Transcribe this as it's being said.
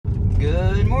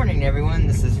morning, everyone.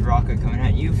 This is Rocco coming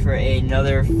at you for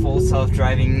another full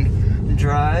self-driving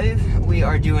drive. We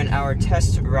are doing our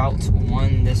test route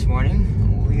 1 this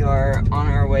morning. We are on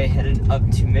our way headed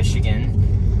up to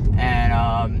Michigan,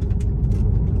 and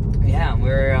yeah,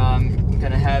 we're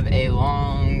gonna have a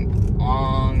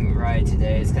long ride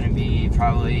today. It's gonna be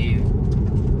probably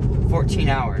 14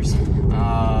 hours.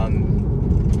 I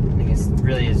think it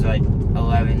really is like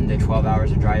 11 to 12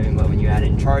 hours of driving, but when you add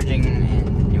in charging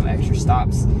and extra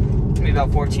stops, it's gonna be about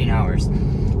 14 hours.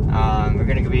 We're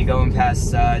gonna be going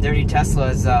past Dirty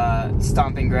Tesla's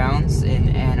stomping grounds in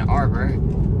Ann Arbor.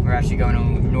 We're actually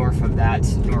going north of that,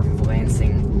 north of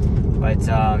Lansing. But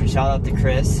shout out to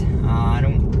Chris. I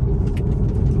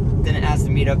didn't ask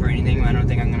to meet up or anything. I don't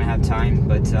think I'm gonna have time,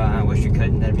 but I wish we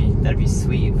could. That'd be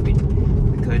sweet if we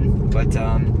could. But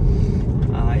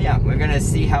yeah, we're gonna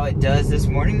see how it does this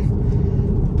morning.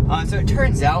 So it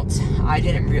turns out I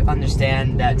didn't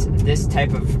understand that this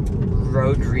type of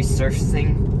road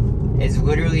resurfacing is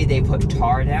literally they put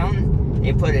tar down,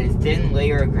 they put a thin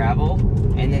layer of gravel,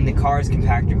 and then the cars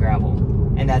compacted gravel,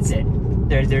 and that's it.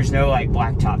 There's no like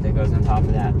blacktop that goes on top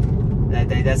of that.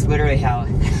 That's literally how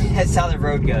that's how the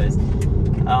road goes.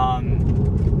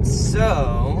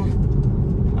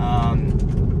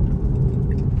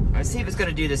 Let's see if it's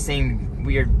gonna do the same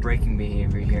weird braking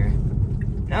behavior here.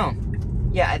 No.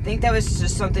 Yeah, I think that was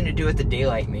just something to do with the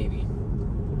daylight, maybe.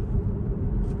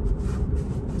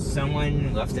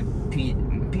 Someone left a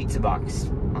pizza box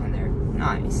on there.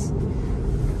 Nice.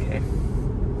 Okay.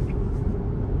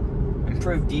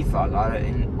 Improved defog auto.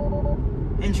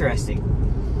 Interesting.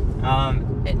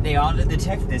 They auto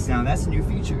detect this now. That's a new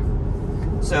feature.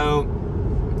 So,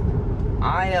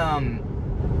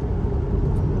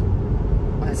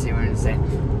 let's see what I'm gonna say.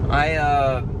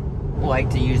 I like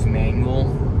to use manual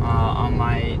on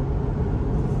my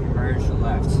merge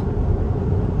left.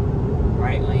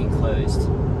 Right lane closed.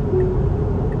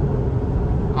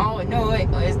 Oh, no, wait.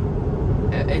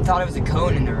 It thought it was a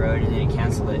cone in the road and then it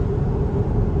canceled it.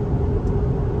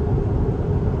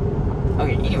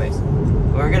 Okay, anyways.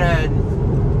 We're gonna...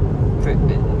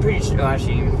 Pretty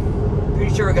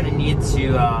sure we're gonna need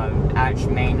to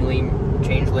actually manually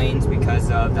change lanes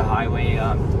because of the highway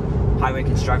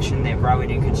construction. They probably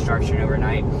did construction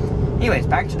overnight. Anyways,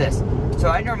 back to this. So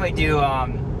I normally do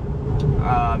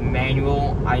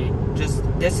manual.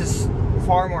 This is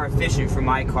far more efficient for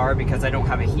my car because I don't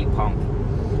have a heat pump.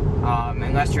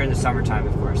 Unless you're in the summertime,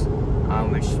 of course.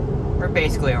 Which we're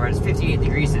basically over. It's 58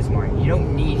 degrees this morning. You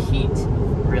don't need heat,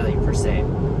 really, per se.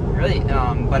 Really,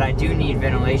 but I do need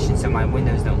ventilation so my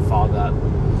windows don't fog up.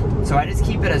 So I just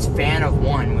keep it as fan of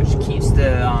 1, which keeps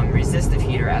the resistive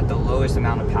heater at the lowest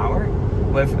amount of power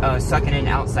with sucking in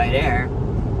outside air,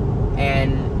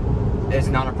 and it's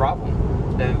not a problem.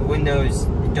 The windows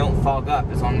don't fog up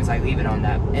as long as I leave it on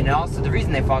that. And also the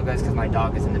reason they fog up is because my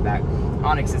dog is in the back.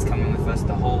 Onyx is coming with us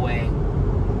the whole way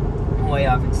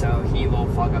up, and so he will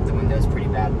fog up the windows pretty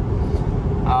bad.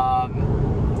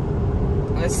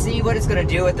 Let's see what it's gonna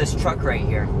do with this truck right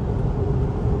here.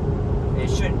 It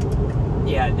should,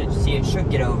 yeah, see, it should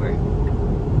get over.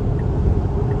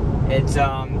 It's,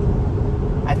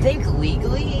 I think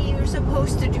legally you're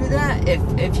supposed to do that.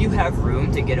 If you have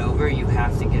room to get over, you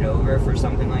have to get over for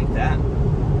something like that.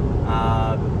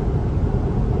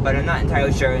 But I'm not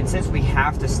entirely sure. And since we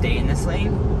have to stay in this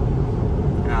lane,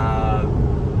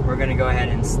 we're gonna go ahead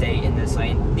and stay in this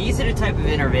lane. These are the type of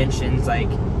interventions, like,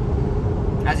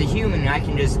 as a human, I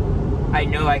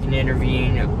know I can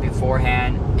intervene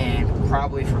beforehand and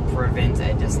probably prevent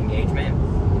a disengagement.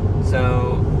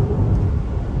 So,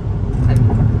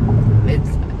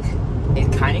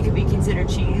 it kind of could be considered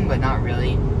cheating, but not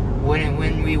really.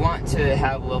 When we want to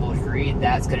have level 3,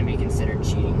 that's going to be considered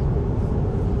cheating.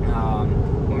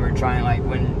 When we're trying, like,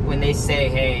 when they say,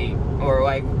 hey, or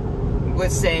like,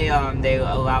 let's say they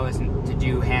allow us to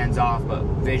do hands off, but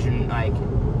vision,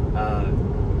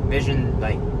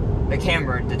 like the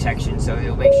camera detection, so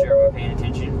it'll make sure we're paying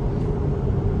attention.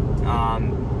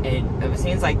 It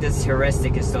seems like this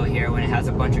heuristic is still here when it has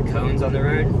a bunch of cones on the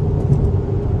road.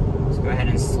 Let's go ahead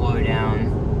and slow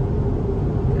down,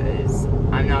 because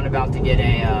I'm not about to get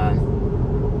a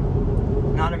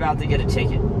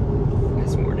ticket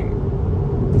this morning.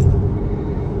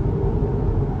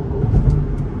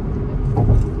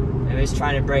 I was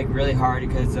trying to brake really hard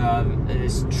because of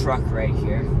this truck right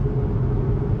here.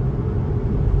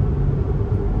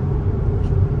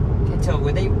 So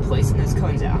were they placing those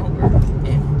cones out?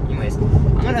 Anyways,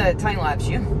 I'm gonna time lapse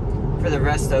you for the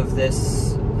rest of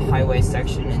this highway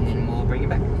section, and then we'll bring you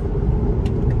back.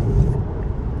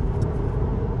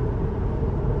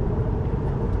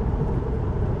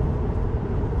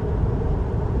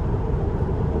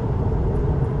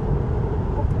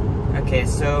 Okay,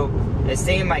 so it's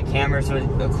saying my camera's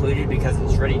occluded because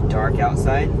it's really dark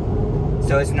outside.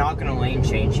 So it's not going to lane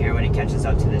change here when it catches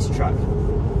up to this truck.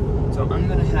 So I'm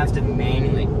going to have to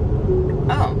manually...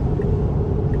 Oh.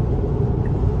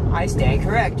 I stand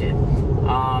corrected.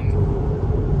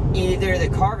 Either the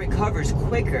car recovers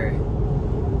quicker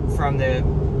from the,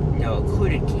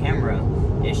 occluded camera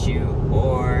issue,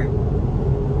 or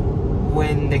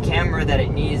when the camera that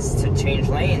it needs to change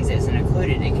lanes isn't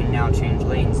occluded, it can now change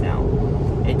lanes now.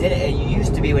 It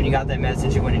used to be when you got that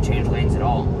message, it wouldn't change lanes at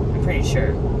all. I'm pretty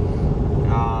sure.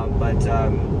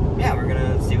 Yeah, we're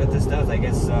gonna see what this does. I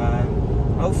guess,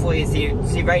 hopefully,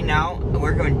 see right now,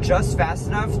 we're going just fast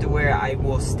enough to where I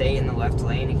will stay in the left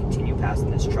lane and continue passing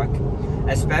this truck.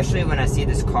 Especially when I see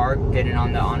this car getting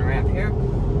on the on-ramp here.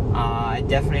 I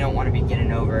definitely don't want to be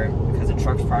getting over, because the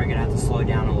truck's probably gonna have to slow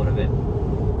down a little bit.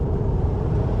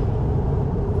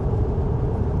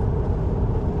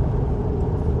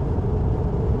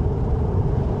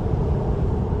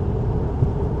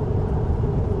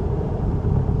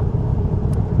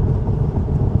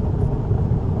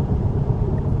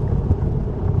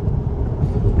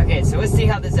 So let's see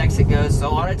how this exit goes. So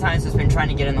a lot of times it's been trying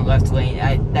to get in the left lane.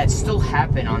 That still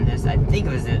happened on this. I think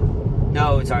it was it.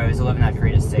 No, sorry, it was 11 after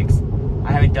 8 to 6.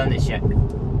 I haven't done this yet.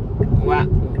 Wow.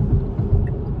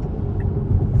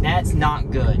 That's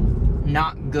not good.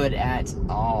 Not good at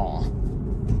all.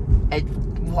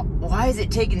 Why is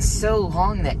it taking so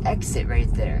long to exit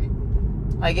right there?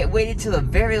 Like, it waited till the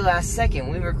very last second.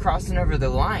 We were crossing over the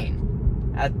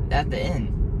line at the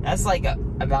end. That's like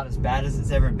about as bad as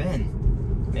it's ever been.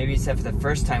 Maybe except for the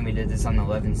first time we did this on the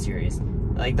 11 series.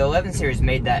 Like, the 11 series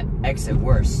made that exit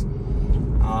worse.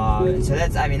 So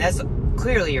that's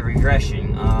clearly a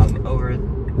regression over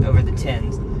the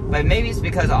 10s. But maybe it's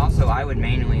because also I would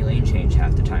manually lane change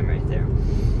half the time right there.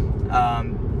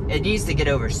 It needs to get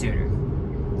over sooner,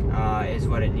 is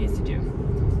what it needs to do.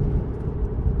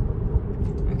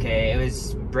 Okay, it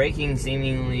was braking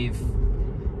seemingly...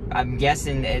 I'm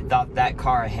guessing it thought that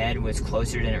car ahead was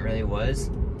closer than it really was.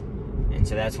 And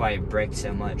so that's why it braked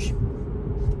so much.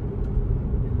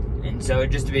 And so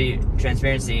just to be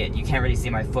transparency, you can't really see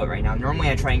my foot right now. Normally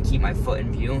I try and keep my foot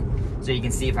in view so you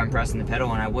can see if I'm pressing the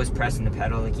pedal, and I was pressing the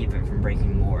pedal to keep it from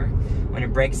braking more. When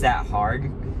it brakes that hard,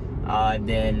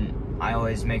 then I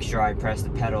always make sure I press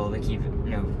the pedal to keep it,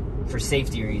 for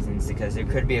safety reasons, because there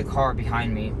could be a car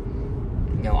behind me.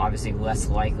 Obviously less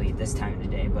likely at this time of the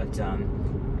day, but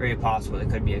very possible there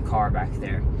could be a car back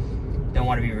there. Don't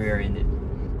want to be rear-ended.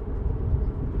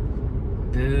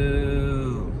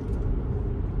 Boo!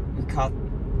 We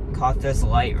caught this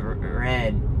light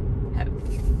red at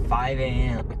 5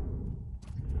 a.m.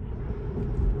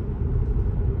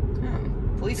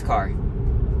 Oh, police car.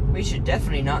 We should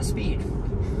definitely not speed.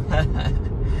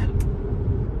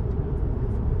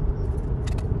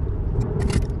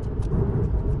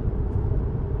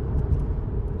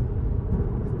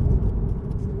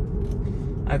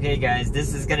 Okay, guys,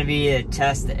 this is gonna be a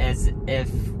test as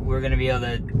if we're gonna be able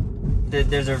to.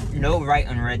 There's no right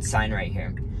on red sign right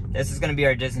here. This is going to be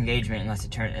our disengagement unless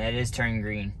it is turning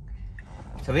green.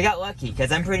 So we got lucky,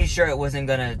 because I'm pretty sure it wasn't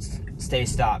going to stay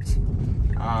stopped.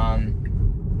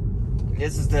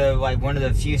 This is one of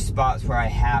the few spots where I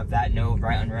have that no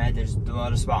right on red. There's a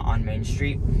lot of spot on Main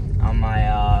Street on my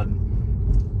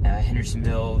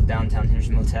downtown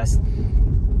Hendersonville test.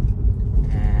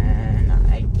 And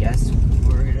I guess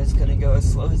we're just going to go as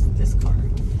slow as this car.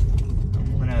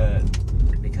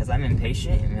 Because I'm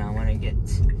impatient and I want to get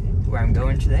to where I'm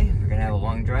going today. We're going to have a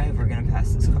long drive. We're going to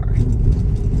pass this car.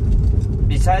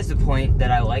 Besides the point that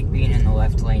I like being in the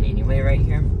left lane anyway right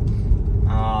here.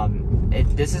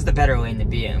 This is the better lane to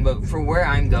be in. But for where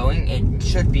I'm going, it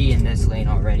should be in this lane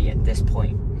already at this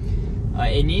point.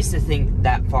 It needs to think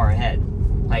that far ahead.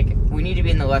 Like, we need to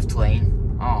be in the left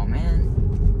lane. Oh, man.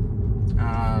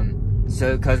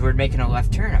 So, because we're making a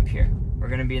left turn up here. We're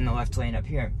going to be in the left lane up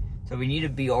here. So we need to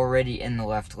be already in the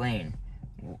left lane,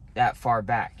 that far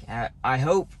back. I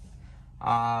hope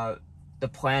the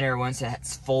planner, once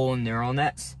it's full neural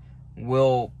nets,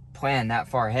 will plan that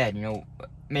far ahead.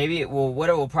 Maybe what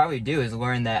it will probably do is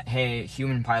learn that, hey,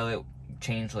 human pilot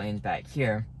changed lanes back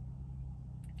here.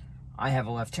 I have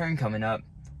a left turn coming up.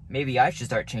 Maybe I should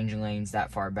start changing lanes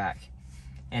that far back.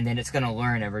 And then it's going to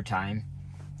learn over time.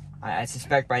 I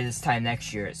suspect by this time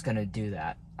next year it's going to do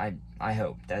that. I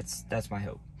hope. That's my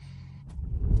hope.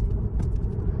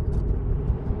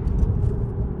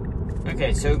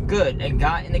 Okay, so good. It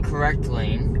got in the correct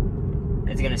lane.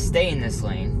 It's gonna stay in this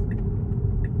lane.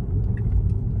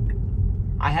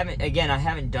 I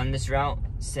haven't done this route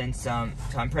since, so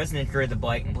I'm pressing the trigger, the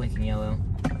bright and blinking yellow.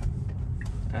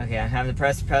 Okay, I have the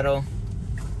press pedal.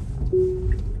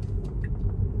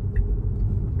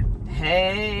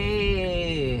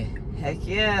 Hey, heck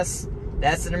yes,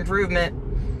 that's an improvement.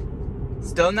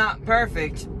 Still not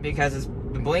perfect because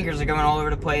the blinkers are going all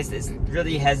over the place. It's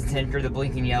really hesitant for the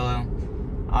blinking yellow.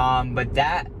 But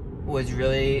that was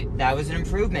an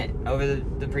improvement over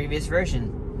the previous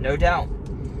version, no doubt.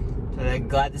 So I'm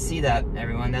glad to see that,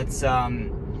 everyone. That's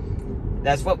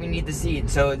what we need to see.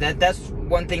 So that's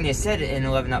one thing they said in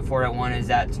 11.4.1 is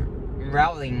that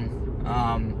routing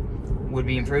would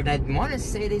be improved. I want to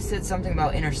say they said something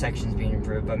about intersections being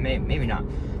improved, but maybe not.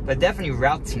 But definitely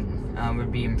routing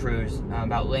would be improved,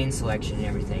 about lane selection and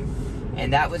everything.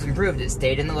 And that was improved. It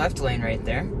stayed in the left lane right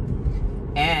there.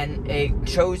 And it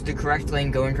chose the correct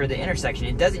lane going for the intersection.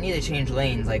 It doesn't need to change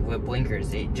lanes like with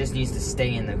blinkers. It just needs to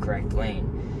stay in the correct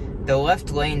lane. The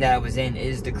left lane that I was in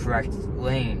is the correct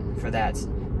lane for that.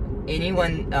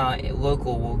 Anyone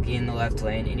local will be in the left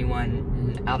lane.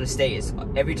 Anyone out of state is,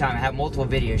 every time I have multiple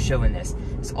videos showing this,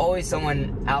 it's always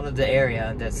someone out of the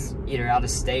area that's either out of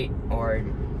state or,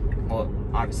 well,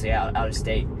 obviously out of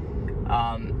state.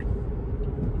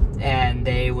 And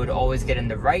they would always get in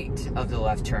the right of the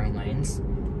left turn lanes,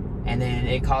 and then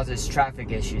it causes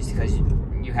traffic issues because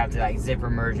you have to like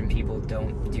zipper merge, and people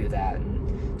don't do that.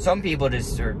 And some people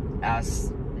just are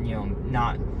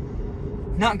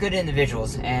not good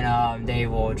individuals, and they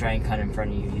will try and cut in front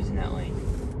of you using that lane.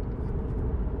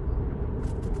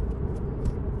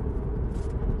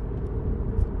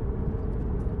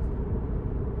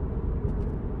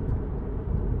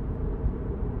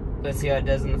 Let's see how it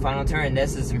does in the final turn.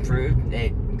 This is improved.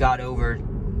 It got over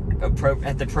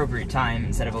at the appropriate time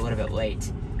instead of a little bit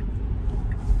late.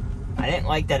 I didn't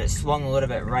like that it swung a little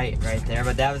bit right there,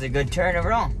 but that was a good turn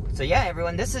overall. So yeah,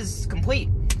 everyone, this is complete.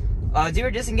 Zero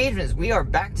disengagements. We are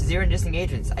back to zero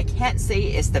disengagements. I can't say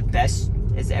it's the best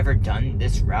it's ever done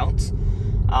this route,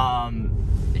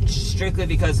 strictly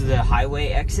because of the highway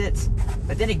exits.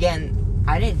 But then again,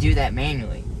 I didn't do that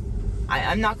manually.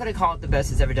 I'm not going to call it the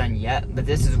best it's ever done yet, but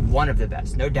this is one of the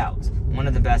best, no doubt. One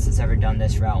of the best that's ever done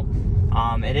this route.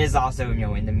 It is also,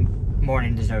 in the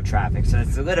morning there's no traffic, so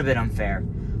it's a little bit unfair.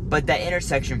 But that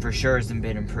intersection for sure hasn't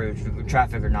been improved, with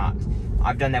traffic or not.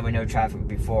 I've done that with no traffic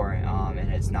before,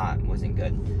 and wasn't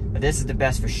good. But this is the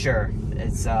best for sure.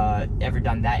 It's ever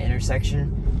done that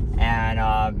intersection, and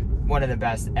one of the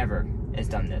best ever has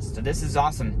done this. So this is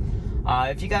awesome.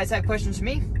 If you guys have questions for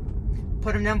me,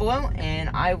 put them down below, and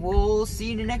I will see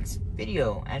you in the next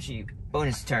video. Actually,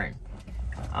 bonus turn.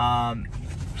 I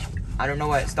don't know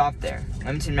why it stopped there.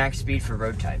 Limited max speed for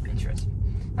road type.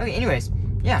 Interesting. Okay, anyways,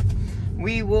 yeah.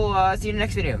 We will see you in the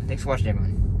next video. Thanks for watching,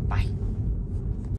 everyone. Bye.